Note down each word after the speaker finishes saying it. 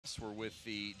playoffs. We're with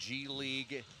the G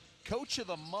League Coach of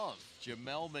the Month.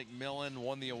 Jamelle McMillan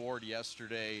won the award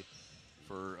yesterday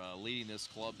for leading this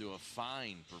club to a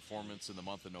fine performance in the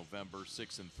month of November,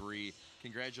 6-3.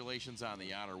 Congratulations on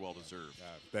the honor, well deserved.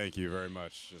 Thank you very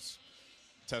much. Just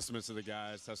testament to the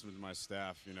guys, testament to my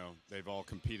staff. You know, they've all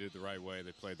competed the right way,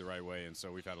 they played the right way, and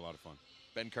so we've had a lot of fun.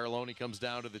 Ben Carloni comes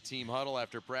down to the team huddle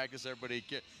after practice. Everybody,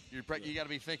 you got to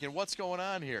be thinking, what's going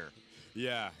on here?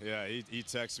 Yeah. He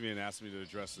texted me and asked me to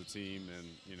address the team, and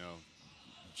you know,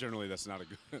 generally that's not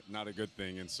a good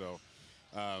thing. And so,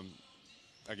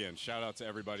 again, shout out to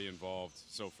everybody involved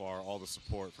so far, all the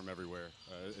support from everywhere.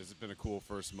 It's been a cool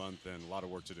first month and a lot of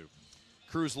work to do.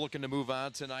 Crew's looking to move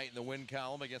on tonight in the win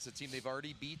column against a team they've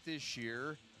already beat this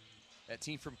year. That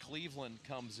team from Cleveland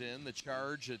comes in, the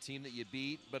Charge, a team that you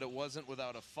beat, but it wasn't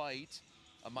without a fight.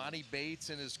 Amani Bates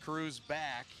and his crew's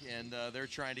back, and they're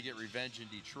trying to get revenge in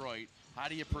Detroit. How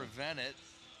do you prevent it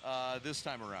this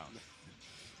time around?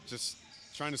 Just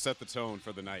trying to set the tone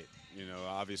for the night. You know,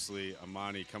 obviously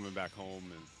Amani coming back home,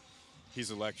 and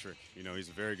he's electric. You know, he's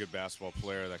a very good basketball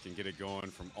player that can get it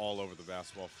going from all over the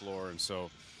basketball floor, and so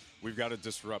we've got to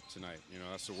disrupt tonight. You know,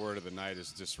 that's the word of the night,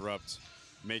 is disrupt.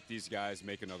 Make these guys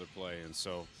make another play. And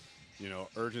so, you know,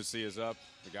 urgency is up.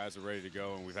 The guys are ready to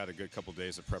go, and we've had a good couple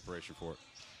days of preparation for it.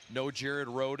 No Jared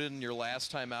Roden your last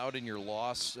time out in your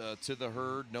loss to the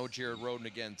Herd. No Jared Roden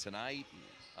again tonight.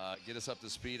 Get us up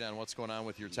to speed on what's going on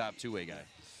with your top two-way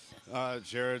guy.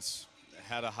 Jared's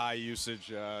had a high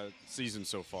usage season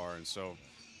so far, and so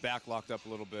back locked up a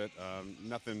little bit.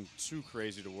 Nothing too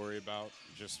crazy to worry about.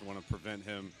 Just want to prevent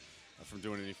him from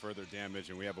doing any further damage,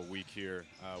 and we have a week here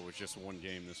with just one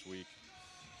game this week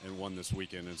and one this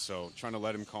weekend, and so trying to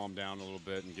let him calm down a little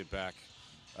bit and get back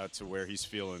to where he's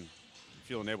feeling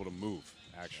able to move,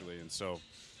 actually. And so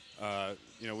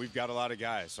you know, we've got a lot of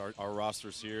guys. Our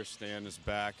roster's here, Stan is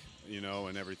back, you know,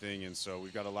 and everything, and so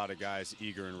we've got a lot of guys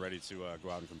eager and ready to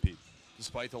go out and compete.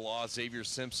 Despite the loss, Xavier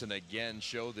Simpson again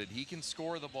showed that he can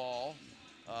score the ball.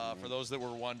 For those that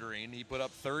were wondering, he put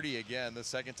up 30 again, the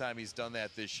second time he's done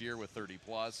that this year with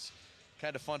 30-plus.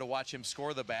 Kind of fun to watch him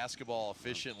score the basketball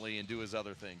efficiently and do his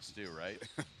other things too, right?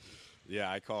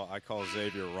 Yeah, I call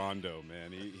Xavier Rondo,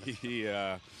 man.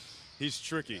 He's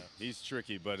tricky. Yeah. He's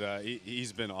tricky, but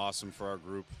he's been awesome for our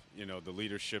group. You know, the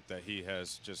leadership that he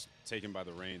has just taken by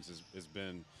the reins has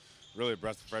been really a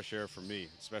breath of fresh air for me,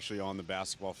 especially on the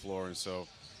basketball floor. And so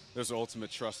there's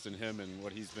ultimate trust in him and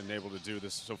what he's been able to do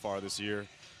so far this year.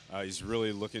 He's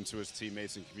really looking to his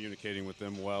teammates and communicating with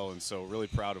them well, and so really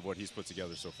proud of what he's put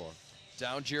together so far.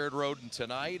 Down Jared Roden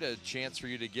tonight, a chance for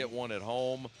you to get one at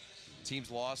home.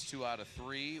 Team's lost 2 out of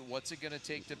 3. What's it going to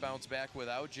take to bounce back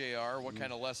without JR? What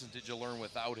kind of lessons did you learn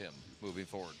without him moving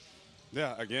forward?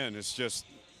 Yeah, again, it's just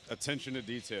attention to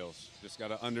details. Just got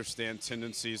to understand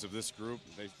tendencies of this group.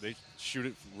 They shoot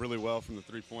it really well from the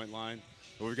three-point line,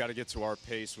 but we've got to get to our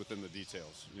pace within the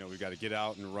details. You know, we've got to get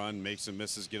out and run, make some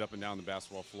misses, get up and down the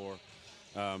basketball floor,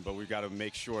 but we've got to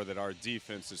make sure that our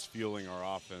defense is fueling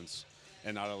our offense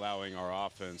and not allowing our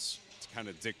offense to kind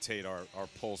of dictate our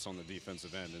pulse on the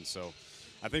defensive end. And so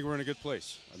I think we're in a good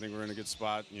place. I think we're in a good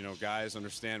spot. You know, guys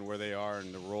understand where they are,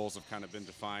 and the roles have kind of been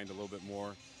defined a little bit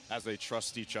more as they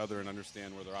trust each other and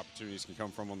understand where their opportunities can come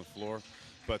from on the floor.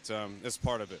 But it's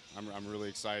part of it. I'm really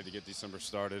excited to get December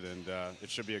started, and it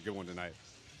should be a good one tonight.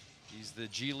 He's the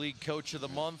G League Coach of the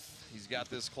Month. He's got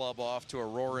this club off to a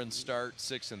roaring start,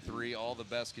 6-3. All the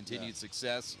best, continued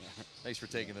success. Thanks for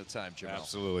taking the time, Jamelle.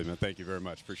 Absolutely, man. Thank you very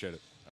much. Appreciate it.